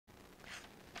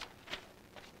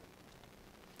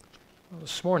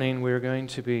This morning we're going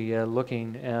to be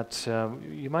looking at,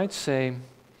 you might say,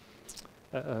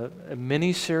 a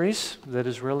mini-series that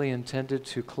is really intended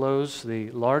to close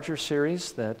the larger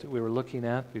series that we were looking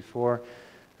at before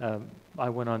I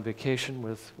went on vacation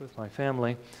with my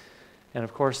family. And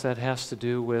of course that has to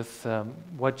do with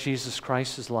what Jesus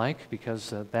Christ is like,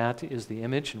 because that is the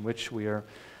image in which we are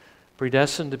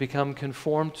predestined to become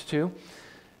conformed to.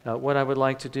 What I would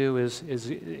like to do is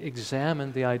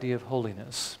examine the idea of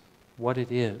holiness, what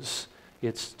it is,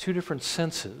 its two different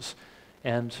senses,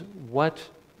 and what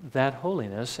that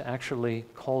holiness actually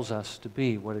calls us to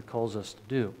be, what it calls us to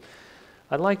do.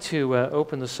 I'd like to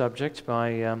open the subject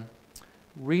by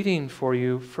reading for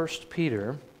you 1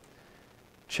 Peter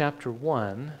chapter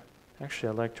 1. Actually,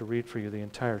 I'd like to read for you the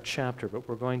entire chapter, but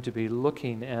we're going to be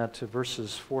looking at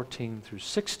verses 14 through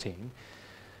 16,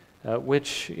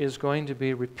 which is going to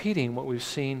be repeating what we've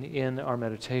seen in our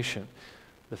meditation.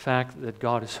 The fact that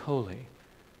God is holy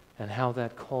and how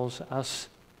that calls us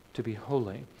to be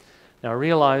holy. Now, I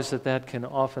realize that that can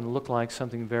often look like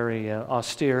something very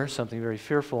austere, something very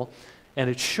fearful, and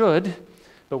it should,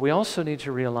 but we also need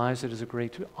to realize it is a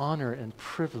great honor and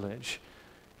privilege,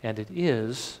 and it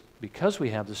is, because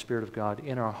we have the Spirit of God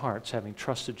in our hearts, having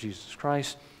trusted Jesus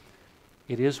Christ,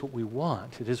 it is what we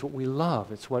want, it is what we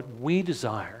love, it's what we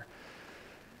desire.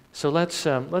 So let's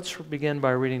begin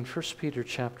by reading 1 Peter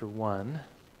chapter 1,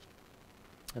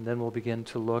 and then we'll begin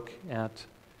to look at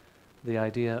the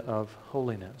idea of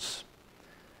holiness.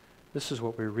 This is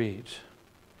what we read.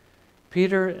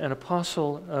 Peter, an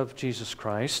apostle of Jesus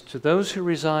Christ, to those who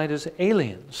reside as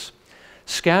aliens,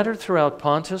 scattered throughout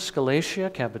Pontus, Galatia,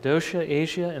 Cappadocia,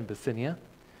 Asia, and Bithynia,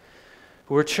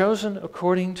 who were chosen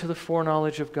according to the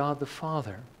foreknowledge of God the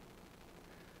Father,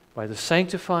 by the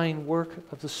sanctifying work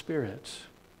of the Spirit,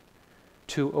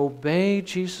 to obey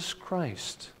Jesus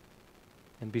Christ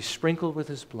and be sprinkled with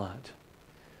His blood.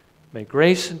 May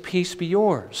grace and peace be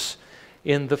yours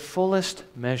in the fullest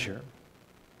measure.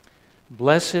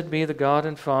 Blessed be the God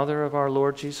and Father of our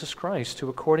Lord Jesus Christ, who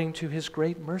according to His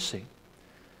great mercy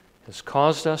has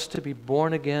caused us to be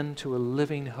born again to a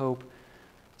living hope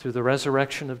through the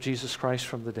resurrection of Jesus Christ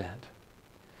from the dead,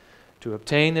 to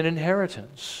obtain an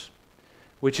inheritance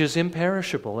which is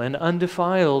imperishable and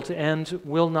undefiled and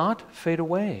will not fade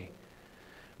away,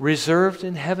 reserved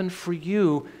in heaven for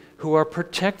you who are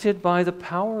protected by the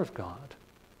power of God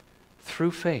through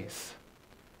faith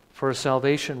for a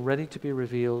salvation ready to be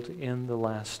revealed in the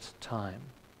last time.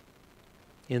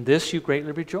 In this you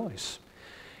greatly rejoice,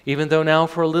 even though now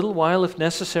for a little while, if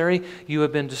necessary, you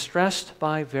have been distressed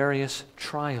by various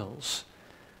trials,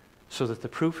 so that the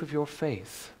proof of your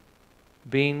faith,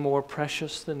 being more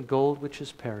precious than gold which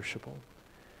is perishable,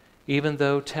 even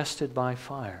though tested by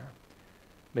fire,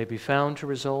 may be found to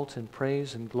result in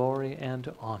praise and glory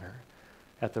and honor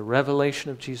at the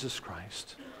revelation of Jesus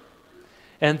Christ.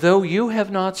 And though you have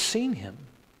not seen Him,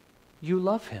 you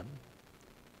love Him.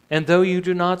 And though you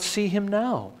do not see Him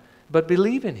now, but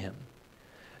believe in Him,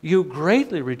 you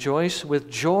greatly rejoice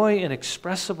with joy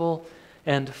inexpressible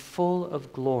and full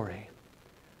of glory,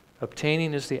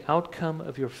 obtaining as the outcome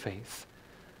of your faith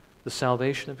the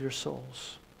salvation of your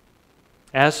souls.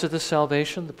 As to the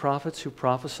salvation, the prophets who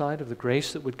prophesied of the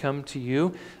grace that would come to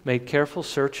you made careful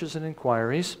searches and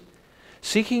inquiries,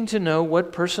 seeking to know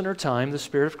what person or time the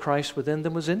Spirit of Christ within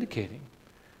them was indicating,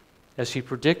 as He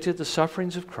predicted the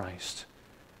sufferings of Christ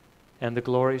and the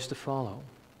glories to follow.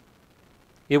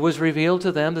 It was revealed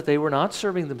to them that they were not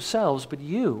serving themselves, but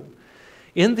you,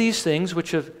 in these things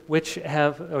which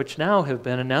now have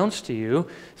been announced to you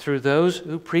through those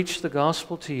who preach the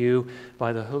gospel to you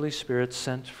by the Holy Spirit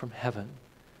sent from heaven,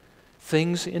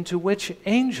 things into which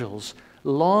angels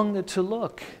long to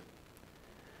look.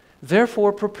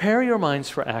 Therefore, prepare your minds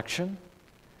for action.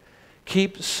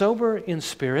 Keep sober in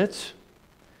spirit.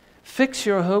 Fix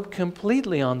your hope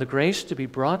completely on the grace to be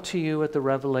brought to you at the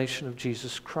revelation of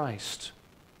Jesus Christ.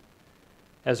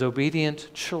 As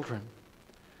obedient children,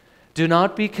 do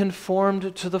not be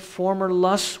conformed to the former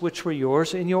lusts which were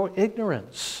yours in your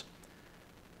ignorance,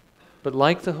 but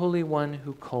like the Holy One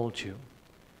who called you,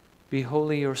 be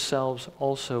holy yourselves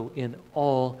also in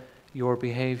all your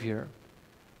behavior,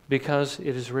 because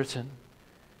it is written,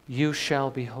 you shall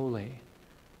be holy,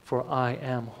 for I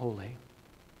am holy.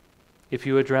 If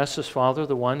you address as Father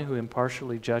the one who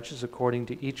impartially judges according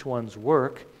to each one's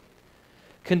work,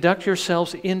 conduct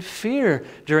yourselves in fear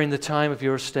during the time of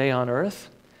your stay on earth,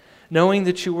 knowing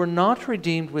that you were not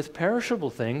redeemed with perishable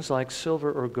things like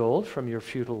silver or gold from your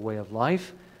futile way of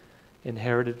life,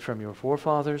 inherited from your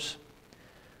forefathers,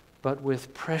 but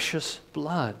with precious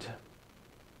blood,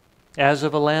 as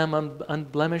of a lamb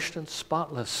unblemished and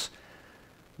spotless,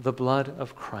 the blood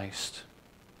of Christ.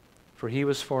 For he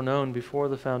was foreknown before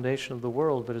the foundation of the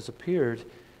world, but has appeared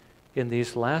in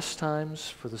these last times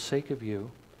for the sake of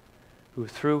you, who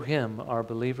through him are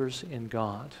believers in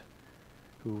God,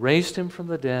 who raised him from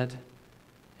the dead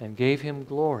and gave him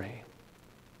glory,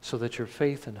 so that your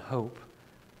faith and hope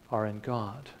are in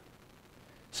God.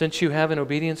 Since you have, in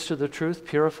obedience to the truth,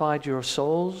 purified your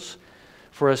souls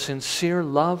for a sincere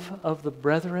love of the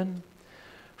brethren,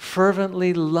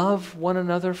 fervently love one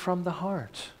another from the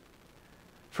heart.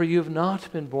 For you have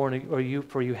not been born,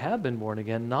 for you have been born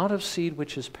again, not of seed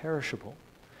which is perishable,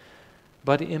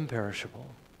 but imperishable.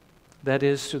 That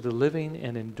is, through the living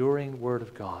and enduring Word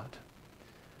of God.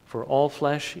 For all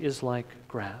flesh is like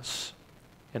grass,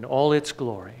 and all its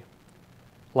glory,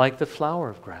 like the flower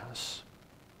of grass.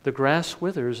 The grass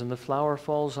withers and the flower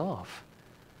falls off,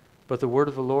 but the word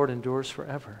of the Lord endures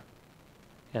forever.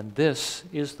 And this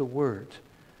is the word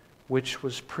which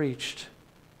was preached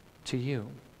to you.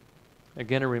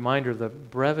 Again, a reminder of the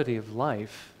brevity of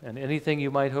life, and anything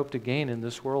you might hope to gain in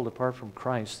this world apart from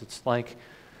Christ. It's like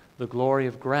the glory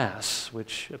of grass,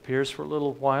 which appears for a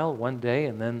little while, one day,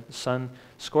 and then the sun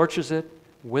scorches it,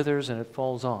 withers, and it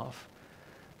falls off.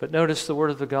 But notice the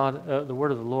word of the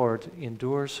word of the Lord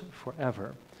endures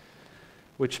forever,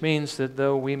 which means that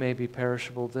though we may be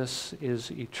perishable, this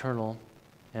is eternal.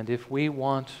 And if we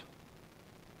want,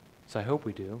 as I hope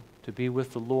we do, to be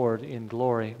with the Lord in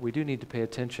glory, we do need to pay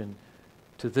attention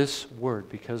to this word,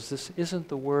 because this isn't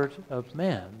the word of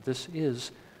man. This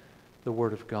is the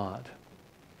word of God.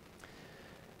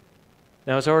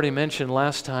 Now, as I already mentioned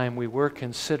last time, we were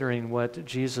considering what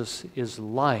Jesus is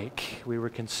like. We were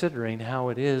considering how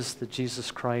it is that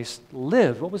Jesus Christ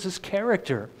lived. What was his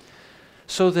character?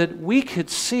 So that we could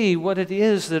see what it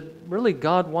is that really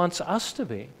God wants us to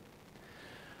be.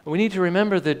 We need to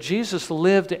remember that Jesus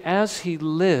lived as he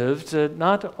lived,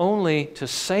 not only to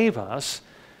save us,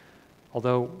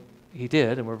 although he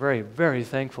did, and we're very, very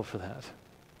thankful for that,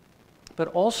 but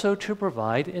also to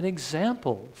provide an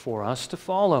example for us to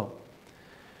follow.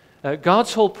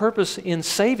 God's whole purpose in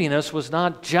saving us was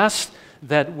not just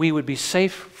that we would be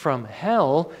safe from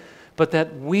hell, but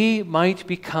that we might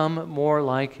become more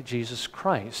like Jesus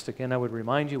Christ. Again, I would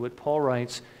remind you what Paul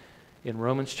writes in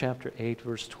Romans chapter 8,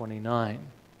 verse 29.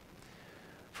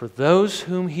 For those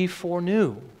whom he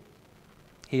foreknew,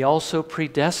 he also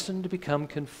predestined to become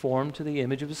conformed to the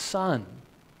image of his Son,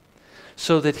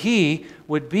 so that he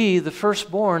would be the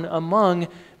firstborn among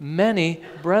many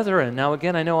brethren. Now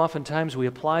again, I know oftentimes we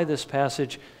apply this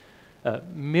passage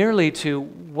merely to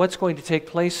what's going to take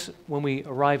place when we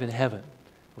arrive in heaven.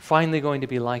 We're finally going to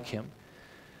be like him.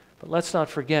 But let's not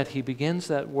forget, he begins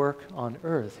that work on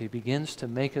earth. He begins to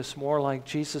make us more like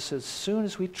Jesus as soon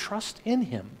as we trust in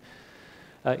him.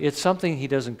 It's something he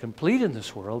doesn't complete in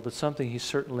this world, but something he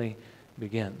certainly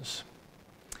begins.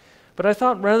 But I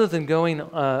thought rather than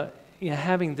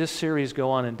having this series go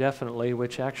on indefinitely,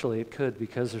 which actually it could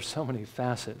because there's so many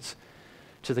facets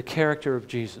to the character of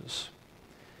Jesus.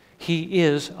 He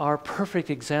is our perfect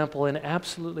example in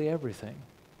absolutely everything.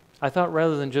 I thought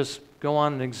rather than just go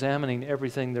on and examining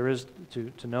everything there is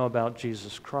to know about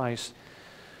Jesus Christ,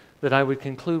 that I would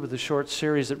conclude with a short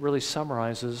series that really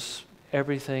summarizes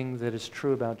everything that is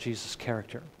true about Jesus'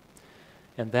 character,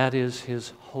 and that is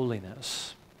his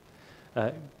holiness.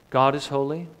 God is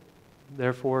holy,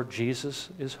 therefore Jesus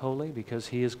is holy because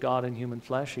he is God in human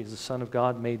flesh. He's the Son of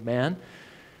God made man.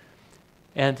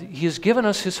 And he has given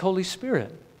us his Holy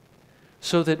Spirit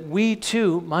so that we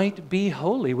too might be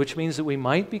holy, which means that we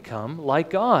might become like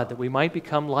God, that we might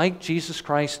become like Jesus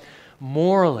Christ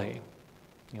morally.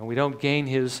 We don't gain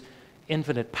his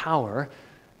infinite power,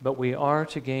 but we are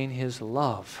to gain his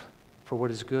love for what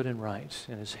is good and right,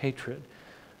 and his hatred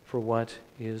for what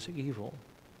is evil.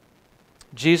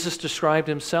 Jesus described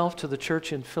himself to the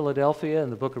church in Philadelphia in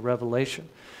the book of Revelation,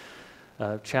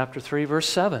 chapter 3, verse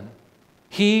 7.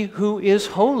 He who is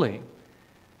holy,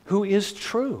 who is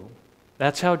true.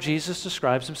 That's how Jesus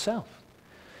describes himself.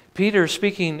 Peter,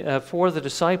 speaking for the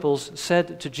disciples,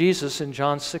 said to Jesus in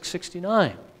John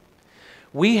 6:69,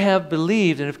 we have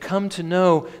believed and have come to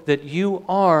know that you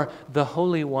are the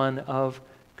Holy One of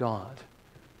God.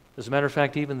 As a matter of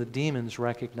fact, even the demons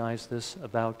recognized this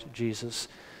about Jesus.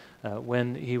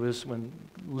 When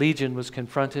Legion was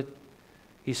confronted,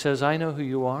 he says, I know who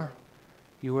you are.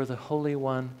 You are the Holy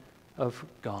One of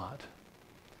God.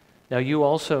 Now you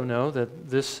also know that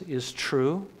this is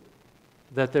true,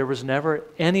 that there was never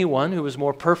anyone who was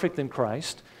more perfect than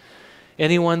Christ,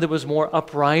 anyone that was more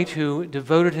upright, who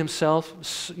devoted himself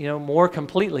more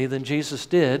completely than Jesus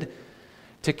did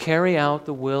to carry out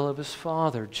the will of his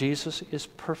Father. Jesus is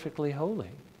perfectly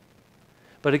holy.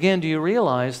 But again, do you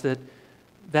realize that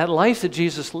that life that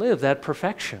Jesus lived, that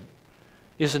perfection,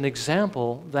 is an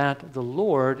example that the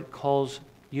Lord calls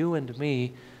you and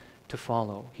me to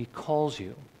follow. He calls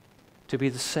you to be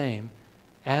the same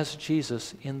as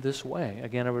Jesus in this way.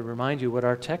 Again, I would remind you what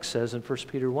our text says in 1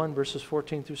 Peter 1, verses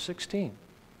 14 through 16.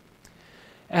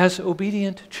 As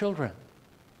obedient children,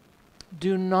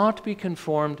 do not be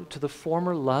conformed to the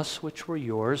former lusts which were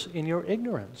yours in your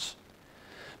ignorance,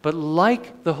 but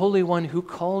like the Holy One who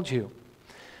called you,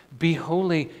 be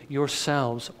holy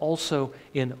yourselves also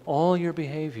in all your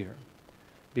behavior,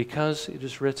 because it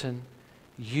is written,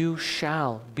 you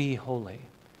shall be holy,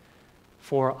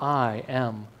 for I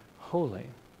am holy.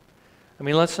 I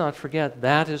mean, let's not forget,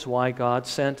 that is why God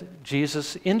sent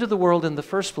Jesus into the world in the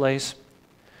first place,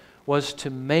 was to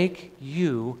make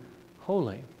you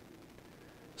holy.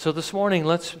 So this morning,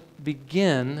 let's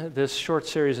begin this short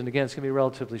series, and again, it's going to be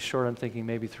relatively short. I'm thinking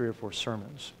maybe 3 or 4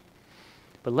 sermons.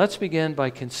 But let's begin by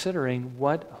considering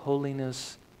what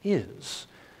holiness is.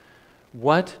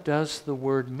 What does the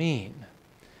word mean?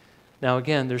 Now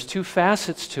again, there's 2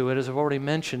 facets to it, as I've already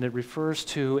mentioned. It refers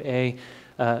to a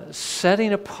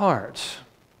setting apart,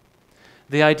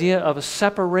 the idea of a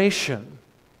separation,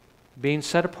 being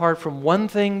set apart from one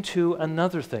thing to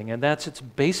another thing, and that's its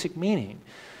basic meaning.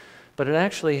 But it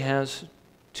actually has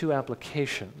 2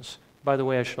 applications. By the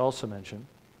way, I should also mention,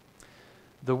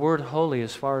 the word holy,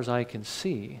 as far as I can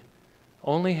see,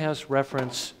 only has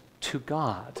reference to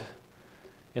God.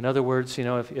 In other words,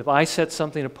 if I set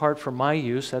something apart for my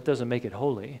use, that doesn't make it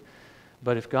holy.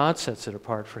 But if God sets it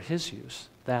apart for His use,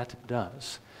 that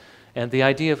does. And the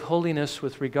idea of holiness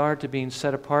with regard to being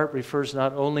set apart refers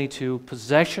not only to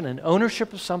possession and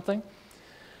ownership of something,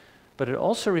 but it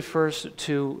also refers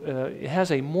to, it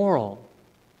has a moral,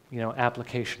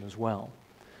 application as well.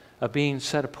 Being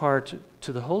set apart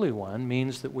to the Holy One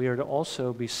means that we are to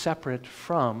also be separate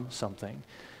from something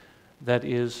that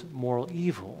is moral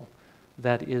evil,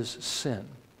 that is sin.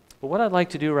 But what I'd like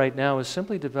to do right now is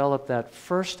simply develop that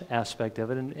first aspect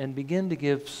of it and begin to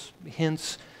give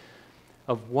hints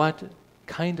of what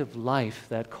kind of life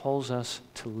that calls us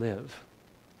to live.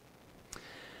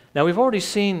 Now, we've already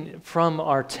seen from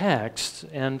our text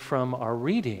and from our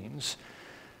readings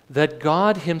that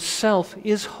God Himself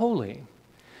is holy,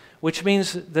 which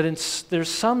means that there's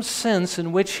some sense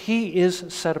in which He is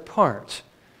set apart.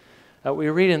 We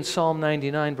read in Psalm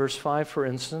 99, verse 5, for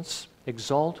instance,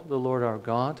 exalt the Lord our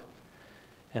God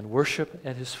and worship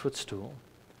at His footstool.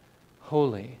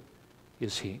 Holy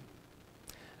is He.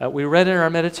 We read in our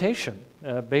meditation,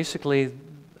 basically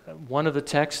one of the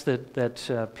texts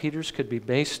that Peter's could be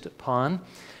based upon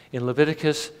in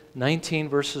Leviticus 19,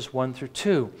 verses 1 through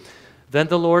 2. Then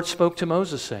the Lord spoke to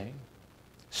Moses, saying,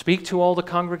 speak to all the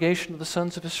congregation of the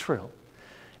sons of Israel,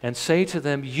 and say to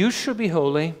them, you shall be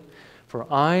holy, for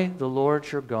I, the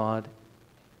Lord your God,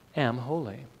 am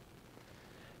holy.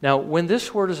 Now, when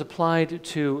this word is applied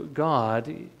to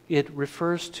God, it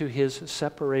refers to His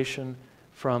separation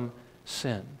from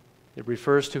sin. It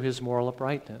refers to His moral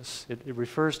uprightness. It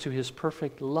refers to His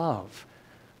perfect love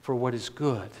for what is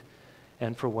good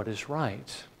and for what is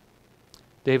right.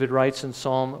 David writes in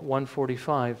Psalm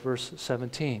 145, verse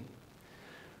 17,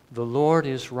 the Lord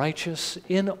is righteous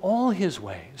in all His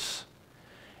ways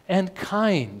and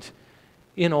kind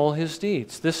in all His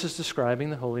deeds. This is describing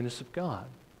the holiness of God.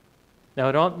 Now,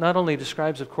 it not only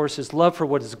describes, of course, His love for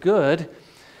what is good,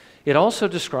 it also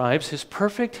describes His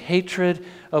perfect hatred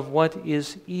of what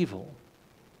is evil.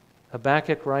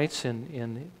 Habakkuk writes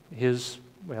in his,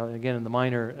 again, in the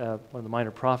one of the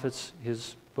minor prophets,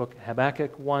 his book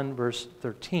Habakkuk 1, verse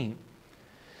 13,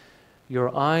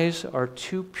 your eyes are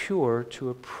too pure to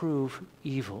approve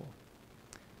evil,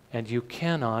 and you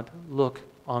cannot look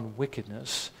on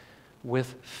wickedness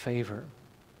with favor.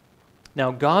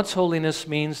 Now, God's holiness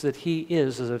means that He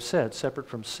is, as I've said, separate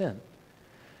from sin.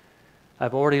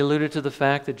 I've already alluded to the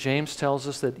fact that James tells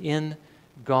us that in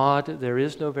God there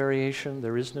is no variation,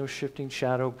 there is no shifting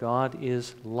shadow. God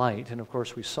is light. And of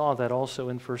course, we saw that also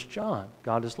in 1 John.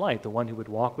 God is light. The one who would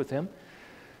walk with Him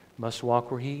must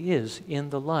walk where He is, in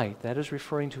the light. That is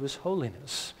referring to His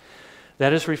holiness.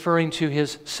 That is referring to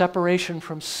His separation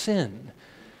from sin,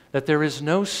 that there is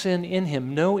no sin in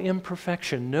Him, no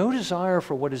imperfection, no desire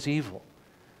for what is evil,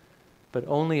 but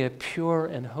only a pure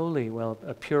and holy,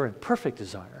 a pure and perfect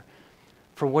desire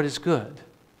for what is good.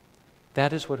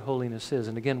 That is what holiness is.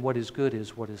 And again, what is good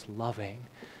is what is loving.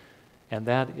 And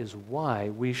that is why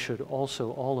we should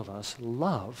also, all of us,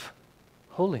 love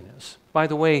holiness. By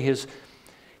the way, His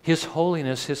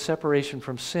holiness, His separation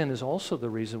from sin is also the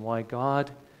reason why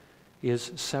God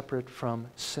is separate from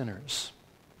sinners,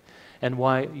 and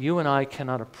why you and I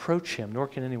cannot approach Him, nor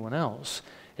can anyone else,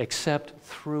 except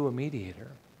through a mediator.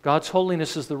 God's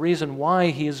holiness is the reason why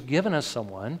He has given us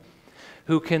someone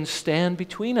who can stand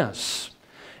between us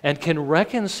and can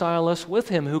reconcile us with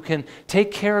Him, who can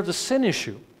take care of the sin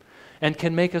issue and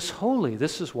can make us holy.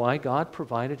 This is why God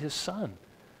provided His Son,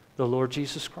 the Lord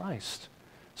Jesus Christ,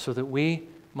 so that we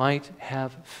might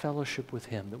have fellowship with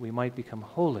Him, that we might become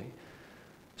holy,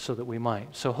 so that we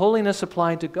might. So holiness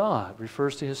applied to God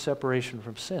refers to His separation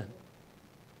from sin.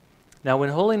 Now, when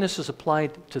holiness is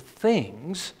applied to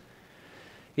things,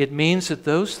 it means that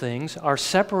those things are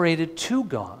separated to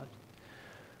God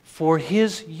for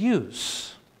His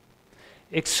use,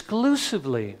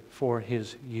 exclusively for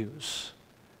His use.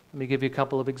 Let me give you a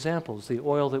couple of examples. The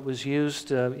oil that was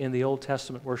used in the Old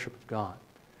Testament worship of God,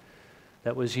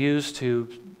 that was used to,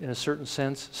 in a certain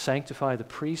sense, sanctify the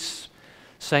priests,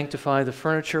 sanctify the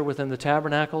furniture within the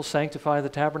tabernacle, sanctify the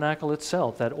tabernacle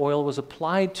itself. That oil was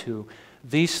applied to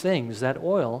these things. That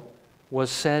oil was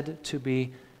said to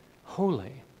be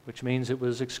holy, which means it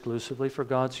was exclusively for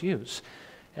God's use.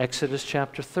 Exodus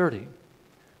chapter 30,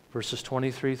 verses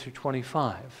 23 through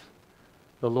 25.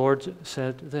 The Lord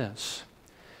said this,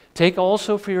 "Take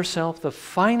also for yourself the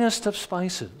finest of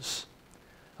spices,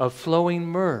 of flowing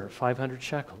myrrh, 500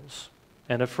 shekels,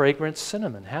 and of fragrant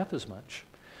cinnamon, half as much,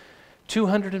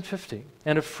 250,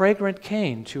 and of fragrant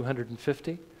cane,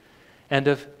 250, and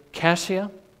of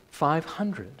cassia,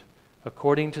 500,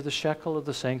 according to the shekel of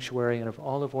the sanctuary, and of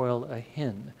olive oil a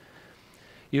hin.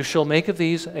 You shall make of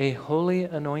these a holy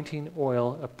anointing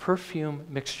oil, a perfume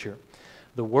mixture,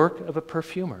 the work of a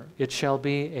perfumer. It shall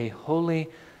be a holy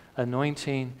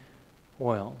anointing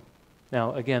oil."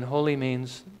 Now, again, holy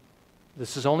means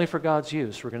this is only for God's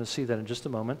use. We're going to see that in just a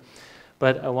moment.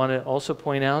 But I want to also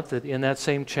point out that in that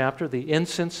same chapter, the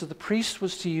incense of the priest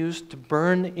was to use to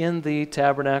burn in the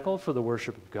tabernacle for the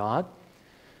worship of God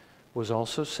was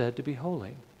also said to be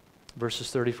holy.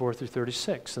 Verses 34 through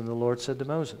 36, "And the Lord said to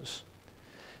Moses,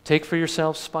 Take for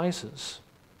yourselves spices,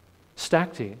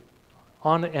 stacte,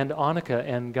 and onycha,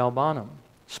 and galbanum,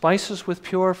 spices with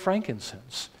pure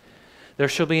frankincense. There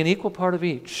shall be an equal part of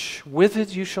each. With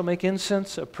it you shall make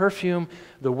incense, a perfume,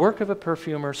 the work of a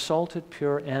perfumer, salted,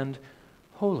 pure, and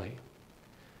holy.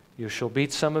 You shall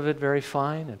beat some of it very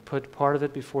fine, and put part of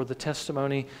it before the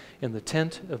testimony in the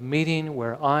tent of meeting,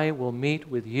 where I will meet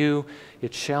with you.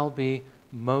 It shall be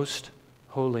most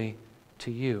holy to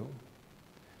you."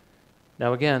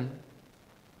 Now again,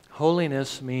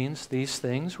 holiness means these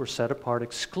things were set apart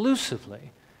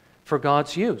exclusively for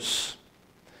God's use.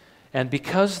 And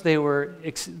because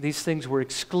these things were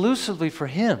exclusively for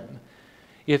Him,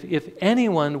 if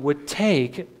anyone would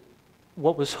take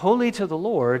what was holy to the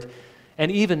Lord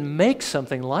and even make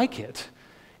something like it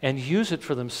and use it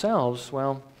for themselves,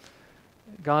 well,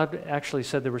 God actually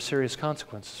said there were serious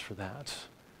consequences for that.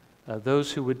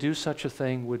 Those who would do such a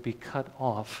thing would be cut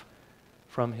off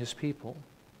from His people.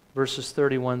 Verses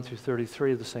 31 through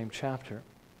 33 of the same chapter.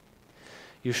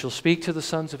 "You shall speak to the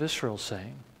sons of Israel,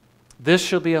 saying, This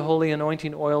shall be a holy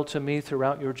anointing oil to me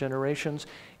throughout your generations.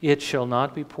 It shall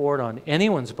not be poured on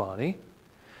anyone's body,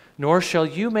 nor shall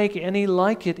you make any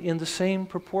like it in the same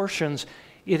proportions.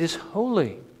 It is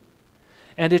holy,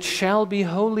 and it shall be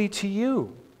holy to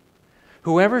you.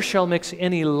 Whoever shall mix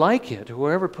any like it,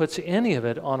 whoever puts any of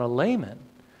it on a layman,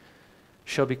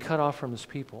 shall be cut off from his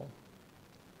people."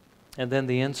 And then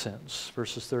the incense,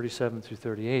 verses 37 through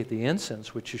 38, "The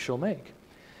incense which you shall make,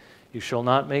 you shall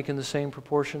not make in the same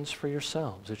proportions for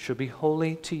yourselves. It shall be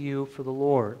holy to you for the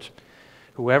Lord.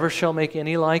 Whoever shall make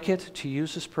any like it to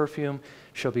use this perfume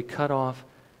shall be cut off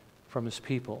from his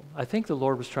people." I think the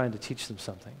Lord was trying to teach them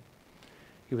something.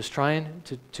 He was trying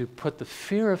to put the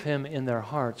fear of Him in their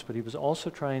hearts, but He was also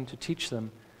trying to teach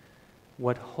them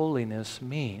what holiness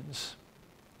means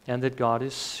and that God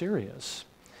is serious.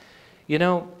 You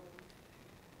know,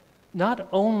 not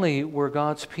only were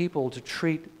God's people to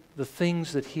treat the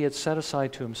things that He had set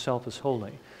aside to Himself as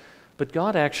holy, but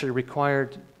God actually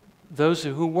required those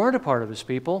who weren't a part of His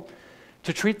people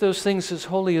to treat those things as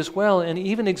holy as well, and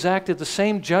even exacted the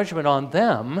same judgment on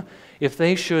them if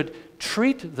they should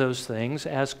treat those things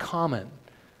as common.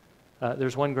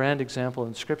 There's one grand example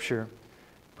in Scripture.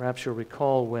 Perhaps you'll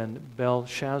recall when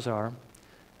Belshazzar,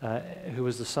 who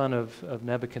was the son of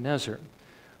Nebuchadnezzar,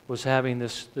 was having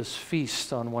this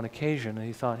feast on one occasion, and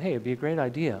he thought, hey, it'd be a great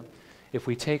idea if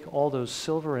we take all those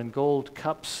silver and gold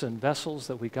cups and vessels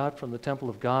that we got from the temple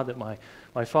of God that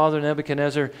my father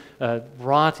Nebuchadnezzar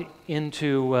brought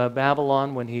into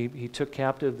Babylon when he took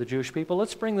captive the Jewish people.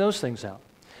 Let's bring those things out.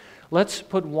 Let's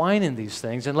put wine in these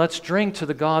things, and let's drink to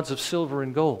the gods of silver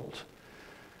and gold.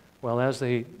 Well, as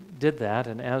they did that,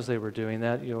 and as they were doing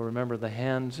that, you'll remember the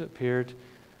hand appeared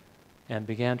and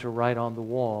began to write on the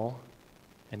wall,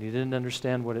 and he didn't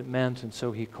understand what it meant, and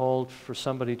so he called for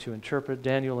somebody to interpret.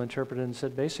 Daniel interpreted and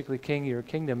said, basically, King, your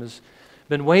kingdom has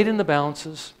been weighed in the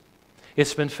balances.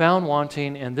 It's been found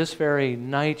wanting, and this very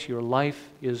night your life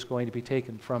is going to be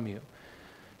taken from you.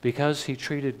 Because he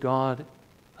treated God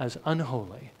as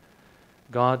unholy,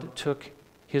 God took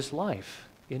his life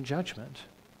in judgment.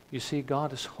 You see,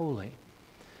 God is holy,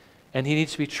 and he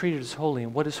needs to be treated as holy.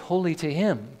 And what is holy to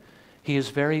him, he is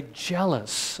very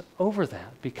jealous over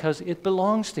that because it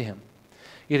belongs to him.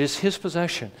 It is his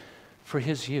possession for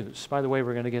his use. By the way,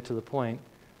 we're going to get to the point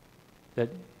that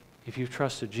if you've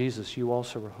trusted Jesus, you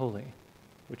also are holy,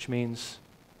 which means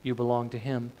you belong to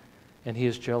him and he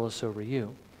is jealous over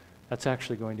you. That's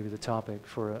actually going to be the topic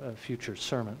for a future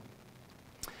sermon.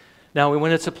 Now,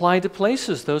 when it's applied to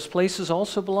places, those places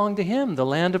also belong to him. The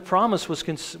land of promise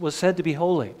was said to be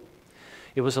holy.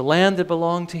 It was a land that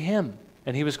belonged to him,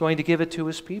 and he was going to give it to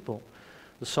his people.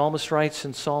 The psalmist writes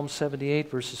in Psalm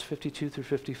 78, verses 52 through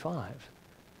 55,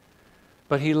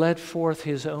 "But he led forth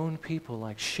his own people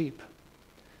like sheep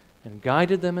and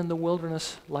guided them in the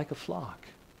wilderness like a flock.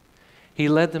 He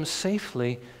led them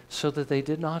safely so that they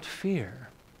did not fear,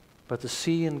 but the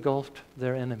sea engulfed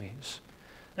their enemies.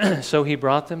 So he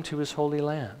brought them to his holy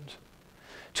land,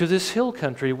 to this hill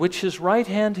country which his right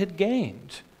hand had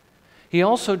gained. He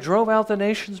also drove out the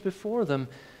nations before them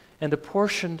and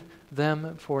apportioned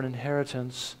them for an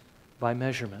inheritance by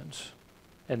measurement,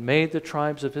 and made the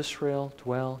tribes of Israel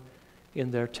dwell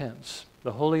in their tents."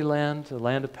 The Holy Land, the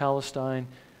land of Palestine,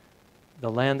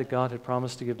 the land that God had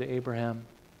promised to give to Abraham,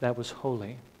 that was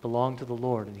holy, belonged to the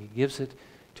Lord, and he gives it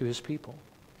to his people.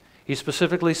 He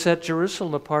specifically set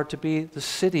Jerusalem apart to be the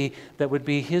city that would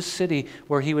be his city,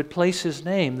 where he would place his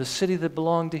name, the city that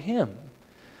belonged to him.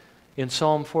 In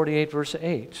Psalm 48, verse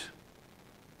 8,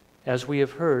 "As we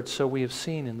have heard, so we have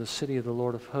seen in the city of the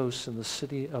Lord of hosts, in the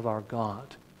city of our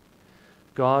God.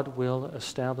 God will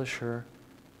establish her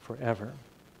forever."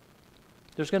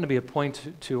 There's going to be a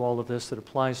point to all of this that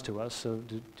applies to us, so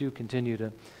do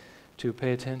continue to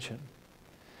pay attention.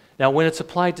 Now, when it's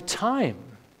applied to time,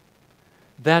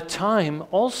 that time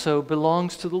also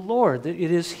belongs to the Lord.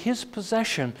 It is his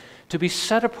possession to be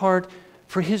set apart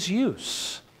for his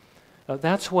use.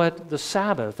 That's what the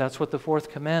Sabbath, that's what the fourth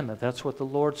commandment, that's what the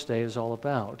Lord's Day is all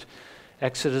about.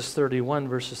 Exodus 31,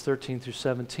 verses 13 through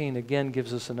 17, again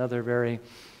gives us another very,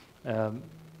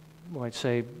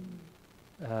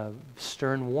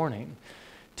 stern warning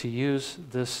to use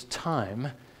this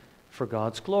time for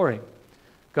God's glory.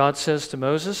 God says to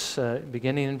Moses,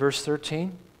 beginning in verse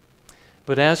 13,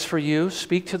 "But as for you,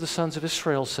 speak to the sons of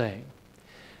Israel, saying,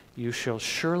 you shall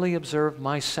surely observe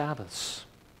my Sabbaths,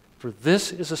 for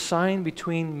this is a sign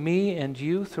between me and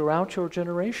you throughout your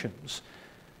generations,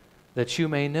 that you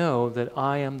may know that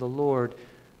I am the Lord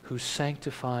who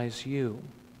sanctifies you.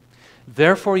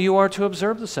 Therefore you are to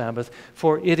observe the Sabbath,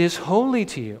 for it is holy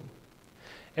to you.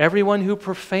 Everyone who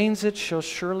profanes it shall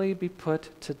surely be put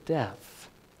to death.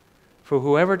 For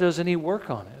whoever does any work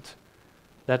on it,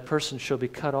 that person shall be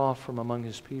cut off from among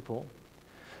his people.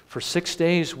 For 6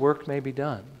 days work may be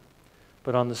done,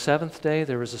 but on the seventh day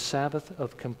there is a Sabbath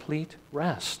of complete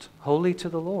rest, holy to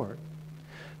the Lord.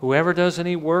 Whoever does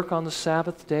any work on the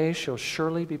Sabbath day shall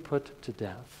surely be put to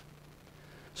death.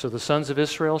 So the sons of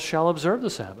Israel shall observe the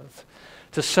Sabbath,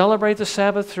 to celebrate the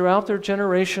Sabbath throughout their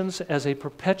generations as a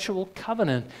perpetual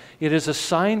covenant. It is a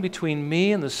sign between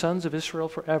me and the sons of Israel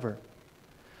forever.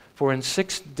 For in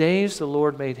 6 days the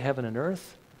Lord made heaven and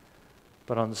earth,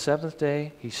 but on the seventh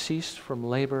day he ceased from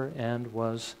labor and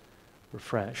was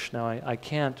refreshed." Now I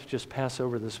can't just pass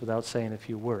over this without saying a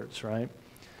few words, right?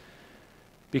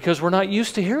 Because we're not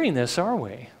used to hearing this, are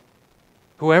we?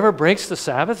 Whoever breaks the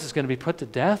Sabbath is going to be put to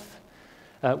death.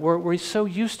 We're so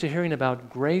used to hearing about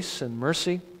grace and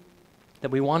mercy that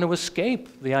we want to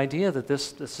escape the idea that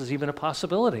this is even a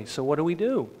possibility. So what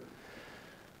do?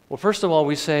 Well, first of all,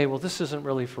 we say, well, this isn't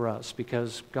really for us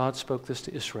because God spoke this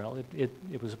to Israel.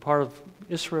 It was a part of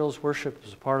Israel's worship. It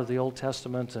was a part of the Old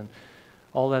Testament, and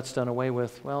all that's done away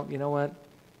with. Well, you know what?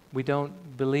 We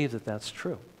don't believe that that's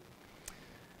true.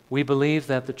 We believe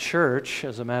that the church,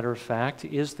 as a matter of fact,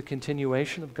 is the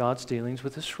continuation of God's dealings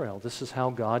with Israel. This is how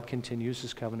God continues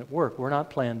his covenant work. We're not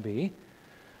plan B.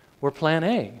 We're plan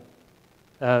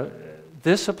A.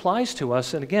 This applies to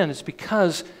us, and again, it's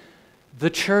because the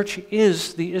church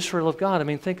is the Israel of God. I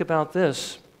mean, think about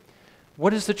this.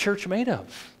 What is the church made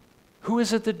of? Who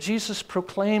is it that Jesus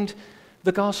proclaimed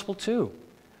the gospel to?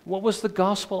 What was the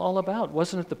gospel all about?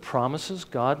 Wasn't it the promises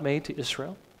God made to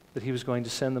Israel that he was going to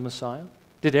send the Messiah?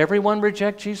 Did everyone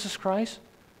reject Jesus Christ?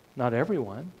 Not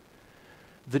everyone.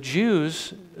 The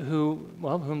Jews whom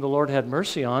the Lord had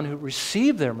mercy on, who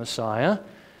received their Messiah,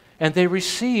 and they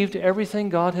received everything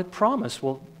God had promised.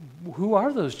 Well, who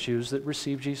are those Jews that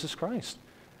received Jesus Christ?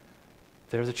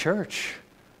 They're the church,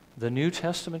 the New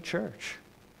Testament church.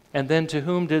 And then to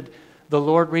whom did the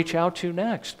Lord reach out to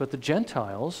next? But the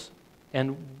Gentiles.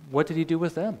 And what did he do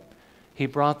with them? He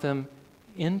brought them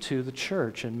into the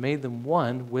church and made them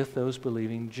one with those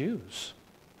believing Jews.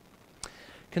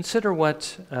 Consider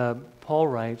what Paul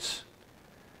writes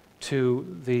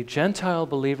to the Gentile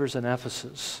believers in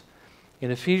Ephesus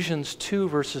in Ephesians 2,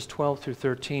 verses 12 through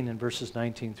 13 and verses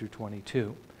 19 through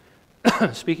 22.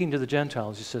 Speaking to the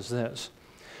Gentiles, he says this,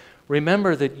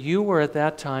 "Remember that you were at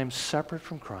that time separate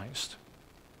from Christ,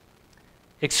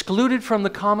 excluded from the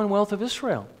commonwealth of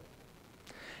Israel,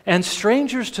 and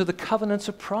strangers to the covenants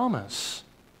of promise,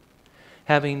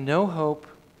 having no hope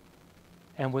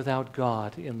and without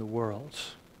God in the world.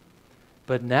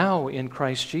 But now in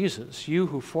Christ Jesus, you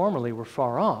who formerly were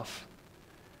far off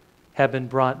have been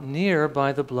brought near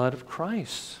by the blood of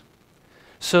Christ.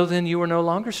 So then you are no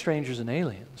longer strangers and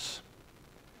aliens,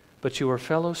 but you are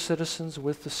fellow citizens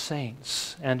with the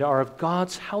saints and are of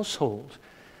God's household,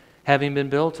 having been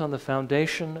built on the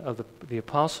foundation of the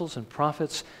apostles and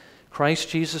prophets, Christ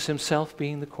Jesus himself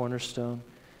being the cornerstone,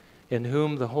 in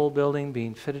whom the whole building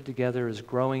being fitted together is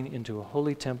growing into a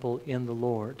holy temple in the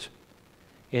Lord,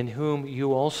 in whom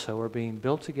you also are being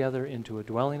built together into a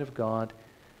dwelling of God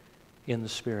in the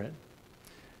Spirit."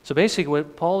 So basically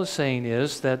what Paul is saying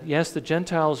is that, yes, the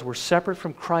Gentiles were separate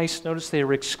from Christ. Notice they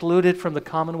were excluded from the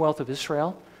commonwealth of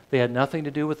Israel. They had nothing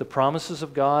to do with the promises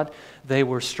of God. They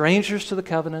were strangers to the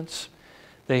covenants.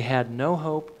 They had no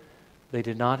hope. They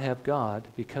did not have God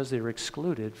because they were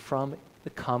excluded from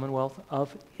the commonwealth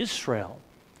of Israel.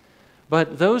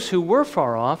 But those who were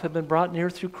far off have been brought near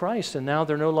through Christ, and now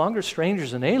they're no longer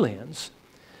strangers and aliens,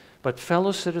 but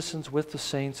fellow citizens with the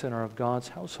saints and are of God's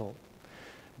household.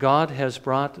 God has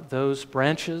brought those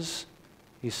branches,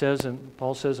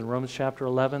 Paul says in Romans chapter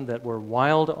 11, that were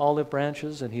wild olive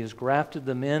branches, and he has grafted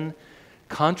them in,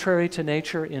 contrary to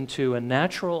nature, into a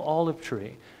natural olive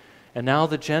tree. And now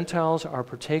the Gentiles are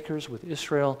partakers with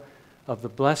Israel of the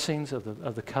blessings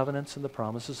of the covenants and the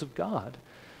promises of God.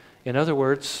 In other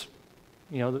words,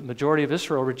 the majority of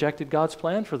Israel rejected God's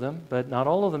plan for them, but not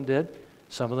all of them did.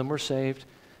 Some of them were saved.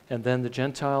 And then the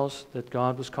Gentiles that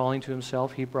God was calling to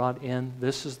himself, he brought in.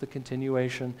 This is the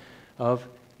continuation of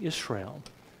Israel,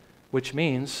 which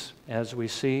means, as we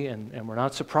see, and we're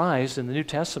not surprised in the New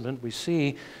Testament, we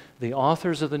see the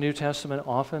authors of the New Testament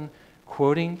often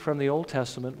quoting from the Old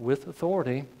Testament with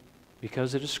authority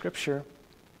because it is Scripture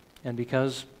and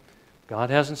because God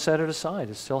hasn't set it aside.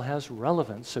 It still has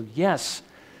relevance. So yes,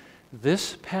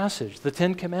 this passage, the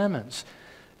Ten Commandments,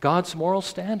 God's moral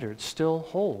standards still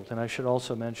hold. And I should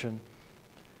also mention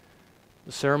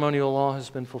the ceremonial law has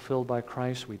been fulfilled by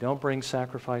Christ. We don't bring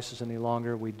sacrifices any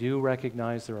longer. We do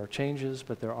recognize there are changes,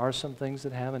 but there are some things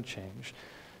that haven't changed.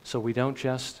 So we don't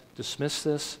just dismiss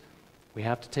this. We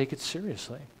have to take it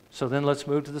seriously. So then let's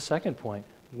move to the second point.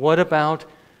 What about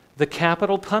the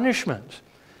capital punishment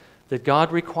that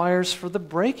God requires for the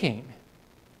breaking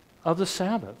of the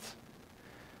Sabbath?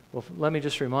 Well, let me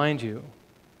just remind you,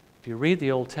 if you read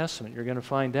the Old Testament, you're going to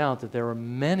find out that there were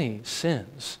many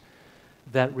sins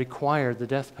that required the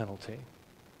death penalty.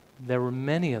 There were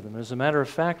many of them. As a matter of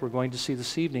fact, we're going to see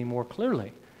this evening more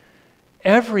clearly.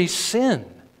 Every sin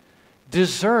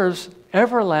deserves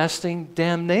everlasting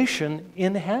damnation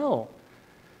in hell,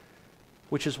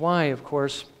 which is why, of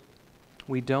course,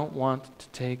 we don't want to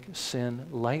take sin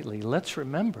lightly. Let's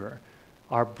remember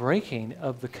our breaking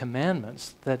of the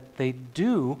commandments, that they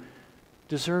do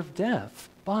deserve death.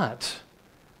 But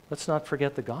let's not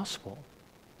forget the gospel.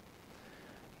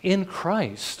 In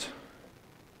Christ,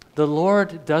 the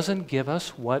Lord doesn't give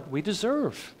us what we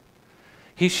deserve.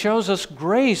 He shows us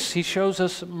grace. He shows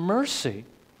us mercy.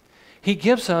 He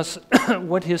gives us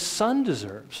what His Son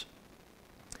deserves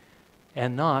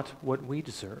and not what we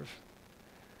deserve.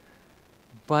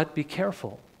 But be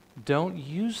careful. Don't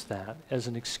use that as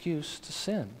an excuse to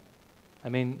sin. I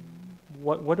mean,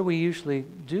 what do we usually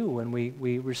do when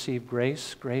we receive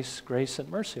grace, and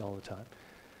mercy all the time?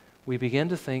 We begin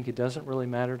to think it doesn't really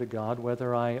matter to God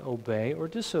whether I obey or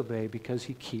disobey because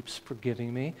He keeps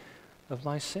forgiving me of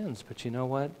my sins. But you know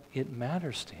what? It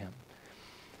matters to Him.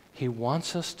 He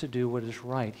wants us to do what is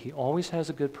right. He always has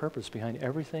a good purpose behind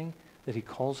everything that He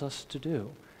calls us to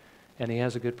do. And He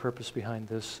has a good purpose behind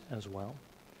this as well.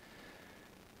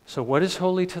 So what is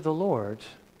holy to the Lord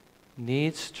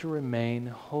needs to remain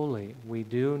holy. We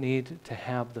do need to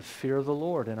have the fear of the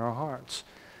Lord in our hearts,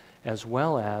 as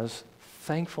well as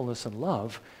thankfulness and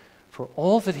love for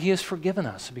all that he has forgiven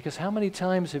us. Because how many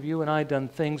times have you and I done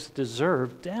things that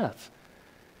deserve death?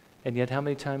 And yet how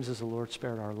many times has the Lord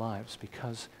spared our lives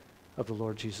because of the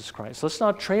Lord Jesus Christ? Let's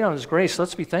not trade on his grace.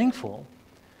 Let's be thankful.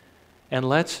 And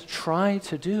let's try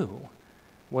to do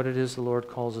what it is the Lord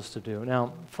calls us to do.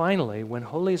 Now, finally, when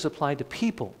holy is applied to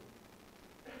people,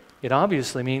 it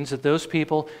obviously means that those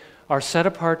people are set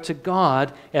apart to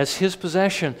God as his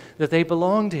possession, that they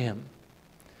belong to him.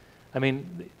 I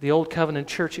mean, the Old Covenant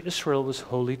church, Israel, was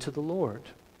holy to the Lord.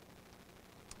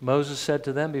 Moses said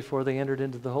to them before they entered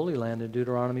into the Holy Land in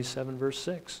Deuteronomy 7, verse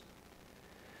 6,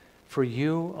 "For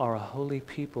you are a holy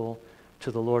people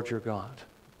to the Lord your God.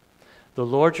 The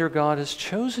Lord your God has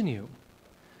chosen you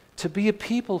to be a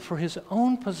people for his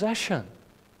own possession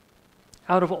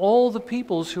out of all the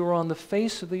peoples who are on the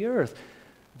face of the earth."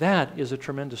 That is a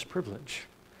tremendous privilege.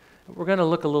 We're going to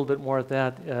look a little bit more at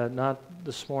that, not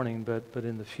this morning, but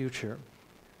in the future.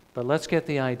 But let's get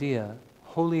the idea.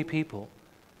 Holy people,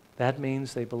 that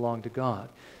means they belong to God.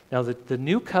 Now, the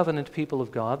new covenant people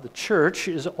of God, the church,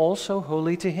 is also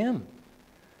holy to him.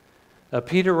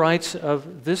 Peter writes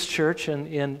of this church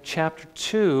in chapter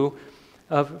 2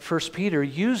 of 1 Peter,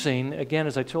 using, again,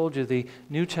 as I told you, the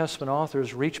New Testament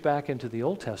authors reach back into the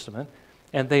Old Testament,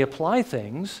 and they apply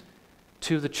things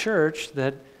to the church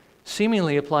that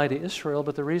seemingly apply to Israel,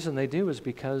 but the reason they do is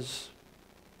because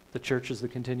the church is the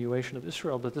continuation of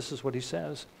Israel. But this is what he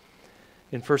says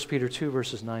in 1 Peter 2,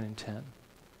 verses 9 and 10.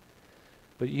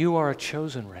 "But you are a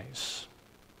chosen race,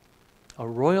 a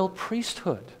royal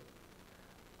priesthood,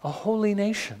 a holy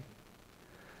nation,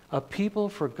 a people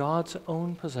for God's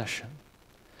own possession,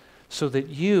 so that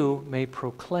you may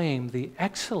proclaim the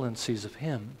excellencies of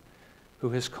him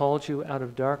who has called you out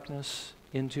of darkness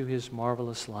into his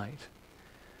marvelous light.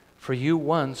 For you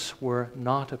once were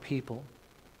not a people,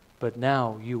 but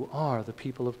now you are the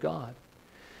people of God.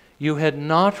 You had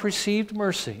not received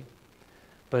mercy,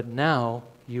 but now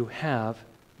you have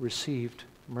received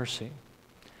mercy."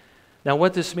 Now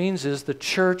what this means is the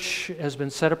church has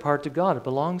been set apart to God. It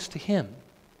belongs to him.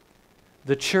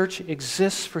 The church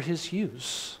exists for his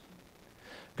use.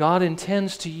 God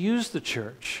intends to use the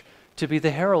church to be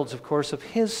the heralds, of course, of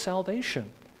his salvation.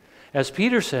 As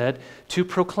Peter said, to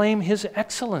proclaim his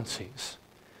excellencies,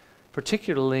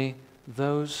 particularly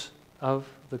those of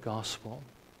the gospel.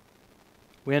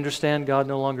 We understand God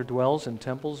no longer dwells in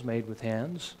temples made with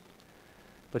hands,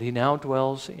 but he now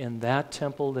dwells in that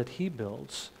temple that he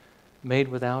builds, made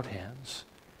without hands.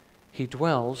 He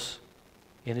dwells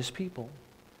in his people.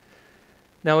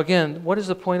 Now again, what is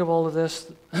the point of all of this?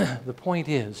 The point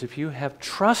is, if you have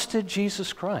trusted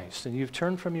Jesus Christ and you've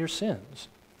turned from your sins,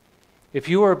 if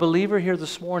you are a believer here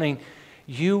this morning,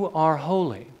 you are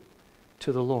holy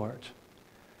to the Lord.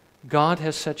 God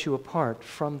has set you apart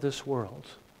from this world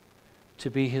to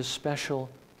be his special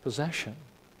possession.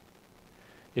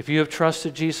 If you have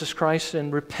trusted Jesus Christ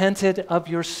and repented of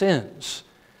your sins,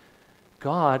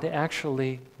 God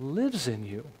actually lives in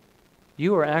you.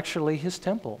 You are actually his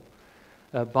temple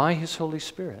by his Holy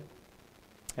Spirit,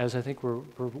 as I think we're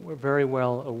very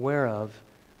well aware of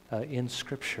in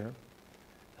Scripture.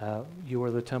 You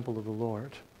are the temple of the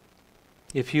Lord.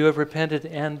 If you have repented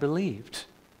and believed,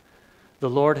 the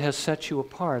Lord has set you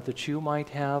apart that you might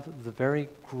have the very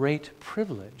great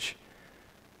privilege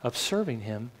of serving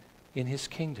him in his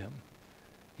kingdom.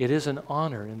 It is an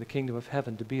honor in the kingdom of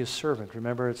heaven to be a servant.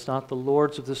 Remember, it's not the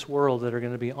lords of this world that are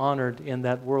going to be honored in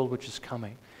that world which is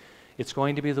coming. It's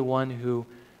going to be the one who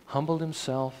humbled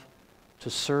himself to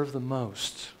serve the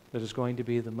most that is going to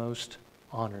be the most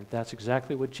honored. That's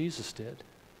exactly what Jesus did.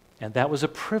 And that was a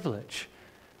privilege.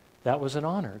 That was an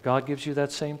honor. God gives you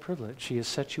that same privilege. He has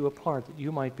set you apart that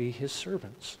you might be his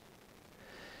servants.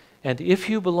 And if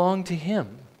you belong to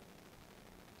him,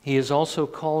 he has also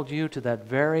called you to that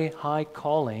very high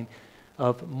calling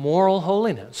of moral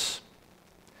holiness,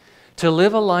 to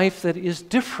live a life that is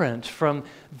different from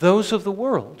those of the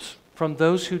world, from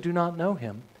those who do not know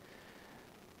him.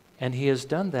 And he has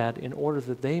done that in order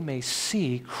that they may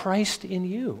see Christ in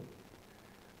you,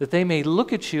 that they may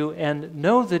look at you and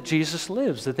know that Jesus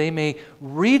lives, that they may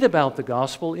read about the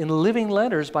gospel in living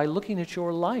letters by looking at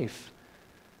your life.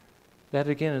 That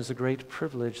again is a great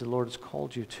privilege the Lord has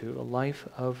called you to, a life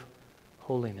of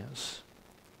holiness.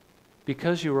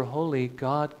 Because you are holy,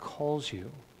 God calls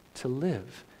you to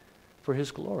live for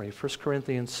his glory. 1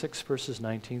 Corinthians 6, verses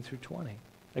 19 through 20.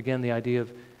 Again, the idea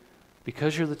of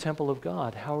because you're the temple of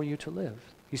God, how are you to live?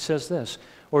 He says this,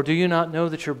 "Or do you not know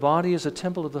that your body is a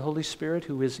temple of the Holy Spirit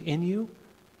who is in you,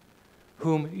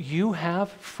 whom you have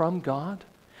from God,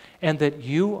 and that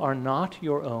you are not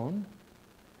your own?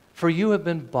 For you have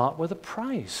been bought with a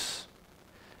price.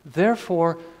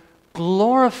 Therefore,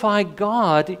 glorify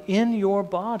God in your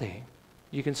body.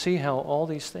 You can see how all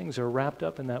these things are wrapped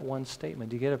up in that one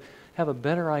statement. You get to have a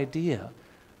better idea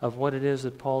of what it is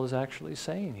that Paul is actually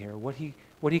saying here, what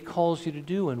he calls you to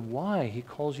do and why he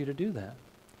calls you to do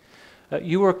that.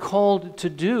 You are called to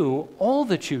do all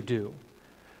that you do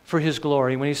for his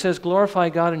glory. When he says glorify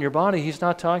God in your body, he's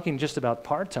not talking just about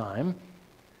part-time,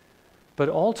 but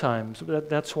all times.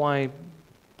 That's why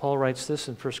Paul writes this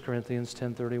in 1 Corinthians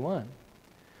 10:31.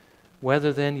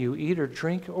 Whether then you eat or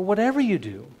drink or whatever you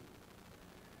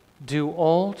do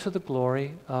all to the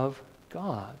glory of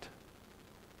God.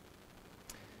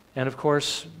 And of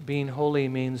course, being holy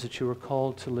means that you are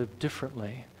called to live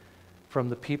differently from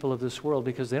the people of this world,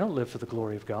 because they don't live for the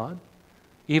glory of God,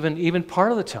 even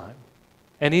part of the time.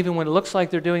 And even when it looks like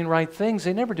they're doing right things,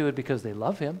 they never do it because they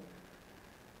love him.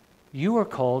 You are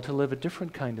called to live a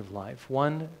different kind of life,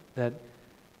 one that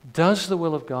does the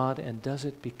will of God and does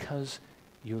it because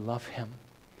you love him.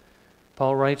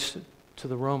 Paul writes to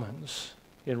the Romans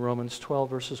in Romans 12,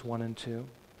 verses 1 and 2.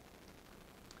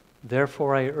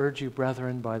 Therefore I urge you,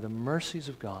 brethren, by the mercies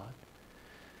of God,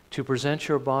 to present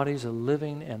your bodies a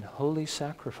living and holy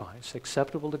sacrifice,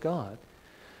 acceptable to God,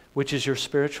 which is your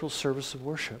spiritual service of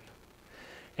worship.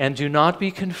 And do not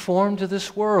be conformed to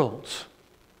this world,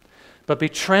 but be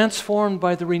transformed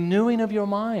by the renewing of your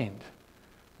mind,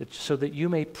 so that you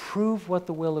may prove what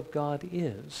the will of God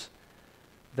is,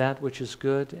 that which is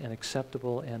good and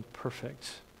acceptable and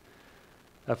perfect.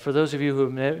 For those of you who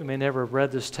may never have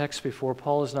read this text before,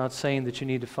 Paul is not saying that you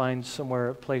need to find somewhere,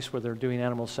 a place where they're doing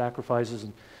animal sacrifices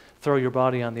and throw your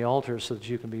body on the altar so that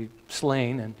you can be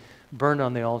slain and burned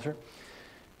on the altar.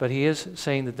 But he is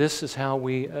saying that this is how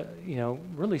we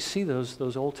really see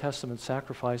those Old Testament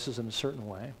sacrifices in a certain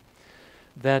way.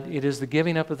 That it is the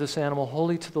giving up of this animal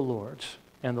wholly to the Lord,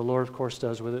 and the Lord, of course,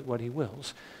 does with it what he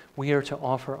wills. We are to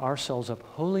offer ourselves up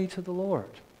wholly to the Lord,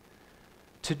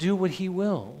 to do what he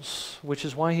wills, which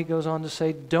is why he goes on to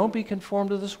say, don't be conformed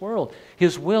to this world.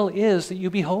 His will is that you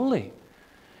be holy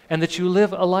and that you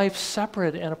live a life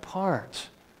separate and apart.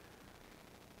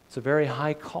 It's a very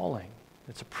high calling.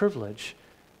 It's a privilege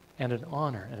and an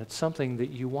honor, and it's something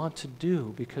that you want to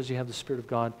do because you have the Spirit of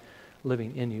God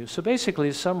living in you. So basically,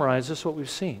 to summarize, this is what we've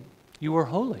seen. You are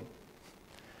holy.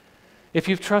 If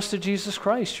you've trusted Jesus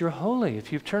Christ, you're holy.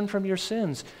 If you've turned from your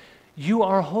sins, you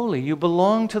are holy. You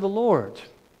belong to the Lord.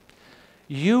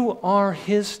 You are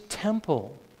his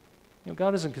temple.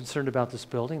 God isn't concerned about this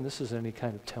building. This isn't any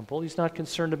kind of temple. He's not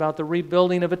concerned about the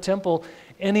rebuilding of a temple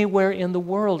anywhere in the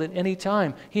world at any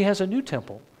time. He has a new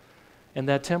temple, and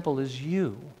that temple is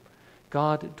you.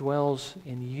 God dwells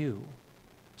in you.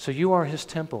 So you are his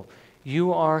temple.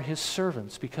 You are his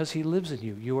servants because he lives in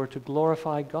you. You are to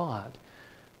glorify God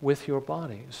with your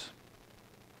bodies.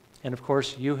 And of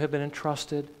course, you have been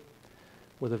entrusted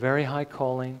with a very high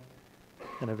calling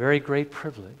and a very great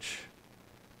privilege.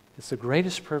 It's the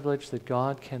greatest privilege that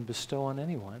God can bestow on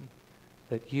anyone,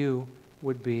 that you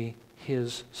would be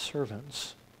his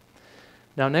servants.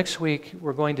 Now, next week,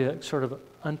 we're going to sort of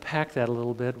unpack that a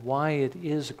little bit, why it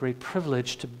is a great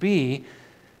privilege to be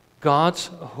God's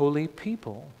holy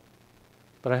people.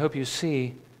 But I hope you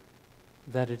see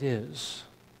that it is.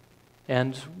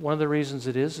 And one of the reasons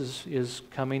it is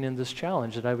coming in this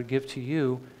challenge that I would give to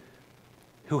you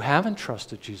who haven't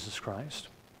trusted Jesus Christ,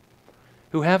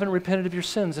 who haven't repented of your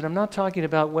sins. And I'm not talking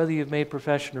about whether you've made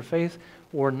profession of faith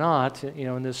or not.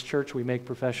 In this church we make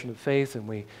profession of faith and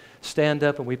we stand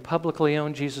up and we publicly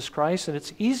own Jesus Christ. And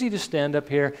it's easy to stand up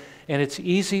here and it's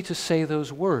easy to say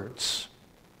those words.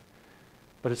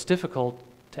 But it's difficult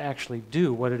to actually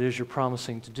do what it is you're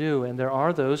promising to do. And there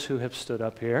are those who have stood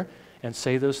up here and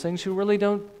say those things who really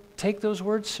don't take those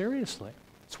words seriously.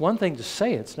 It's one thing to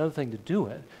say it, it's another thing to do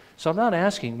it. So I'm not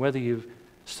asking whether you've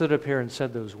stood up here and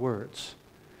said those words.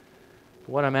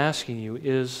 What I'm asking you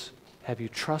is, have you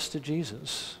trusted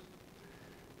Jesus?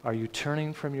 Are you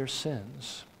turning from your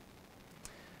sins?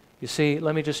 You see,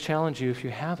 let me just challenge you if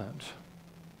you haven't.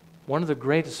 One of the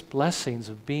greatest blessings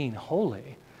of being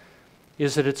holy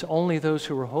is that it's only those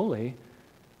who are holy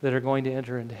that are going to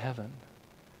enter into heaven.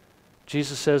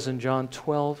 Jesus says in John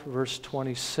 12, verse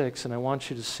 26, and I want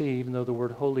you to see, even though the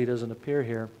word holy doesn't appear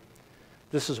here,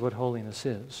 this is what holiness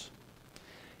is.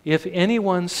 If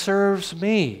anyone serves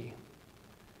me,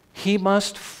 he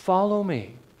must follow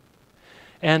me.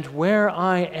 And where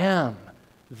I am,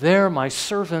 there my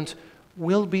servant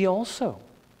will be also.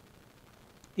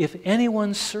 If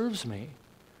anyone serves me,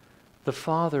 the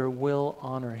Father will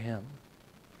honor him.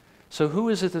 So who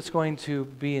is it that's going to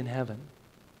be in heaven?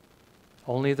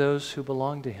 Only those who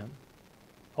belong to him.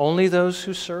 Only those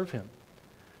who serve him.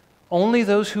 Only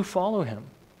those who follow him.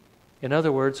 In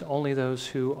other words, only those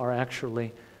who are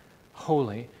actually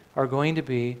holy are going to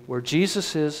be where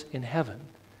Jesus is in heaven.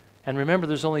 And remember,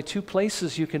 there's only two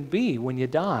places you can be when you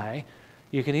die.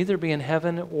 You can either be in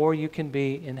heaven or you can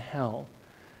be in hell.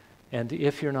 And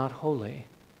if you're not holy,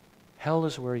 hell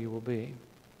is where you will be.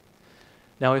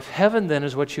 Now, if heaven then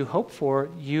is what you hope for,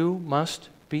 you must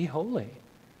be holy.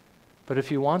 But if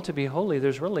you want to be holy,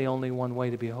 there's really only one way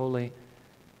to be holy.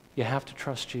 You have to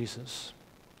trust Jesus.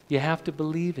 You have to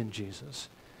believe in Jesus.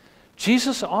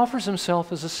 Jesus offers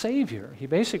himself as a Savior. He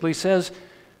basically says,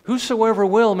 whosoever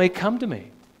will may come to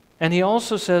me. And he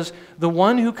also says, the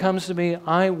one who comes to me,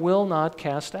 I will not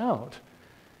cast out.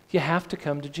 You have to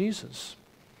come to Jesus.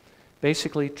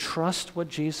 Basically, trust what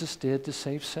Jesus did to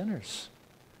save sinners.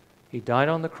 He died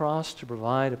on the cross to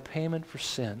provide a payment for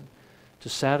sin, to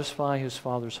satisfy his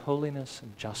Father's holiness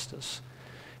and justice.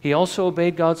 He also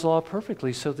obeyed God's law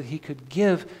perfectly so that he could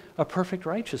give a perfect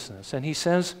righteousness. And he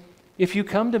says, if you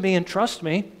come to me and trust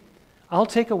me, I'll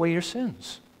take away your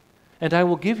sins. And I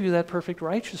will give you that perfect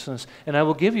righteousness. And I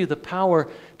will give you the power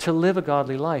to live a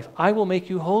godly life. I will make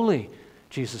you holy,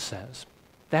 Jesus says.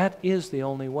 That is the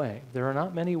only way. There are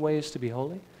not many ways to be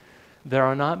holy. There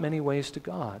are not many ways to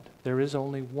God. There is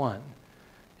only one.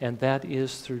 And that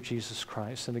is through Jesus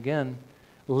Christ. And again,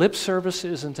 lip service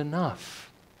isn't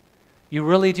enough. You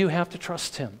really do have to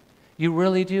trust him. You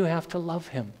really do have to love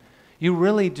him. You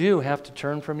really do have to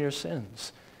turn from your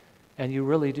sins. And you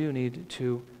really do need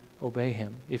to obey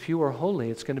him. If you are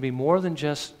holy, it's going to be more than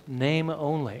just name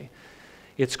only.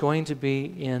 It's going to be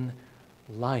in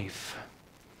life.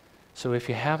 So if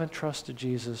you haven't trusted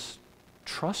Jesus,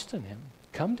 trust in him.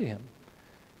 Come to him.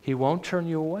 He won't turn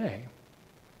you away.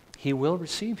 He will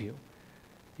receive you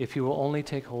if you will only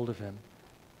take hold of him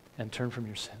and turn from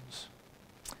your sins.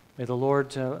 May the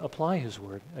Lord apply his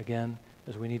word again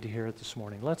as we need to hear it this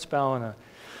morning. Let's bow in a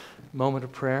moment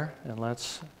of prayer and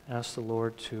let's ask the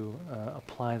Lord to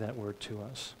apply that word to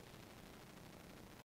us.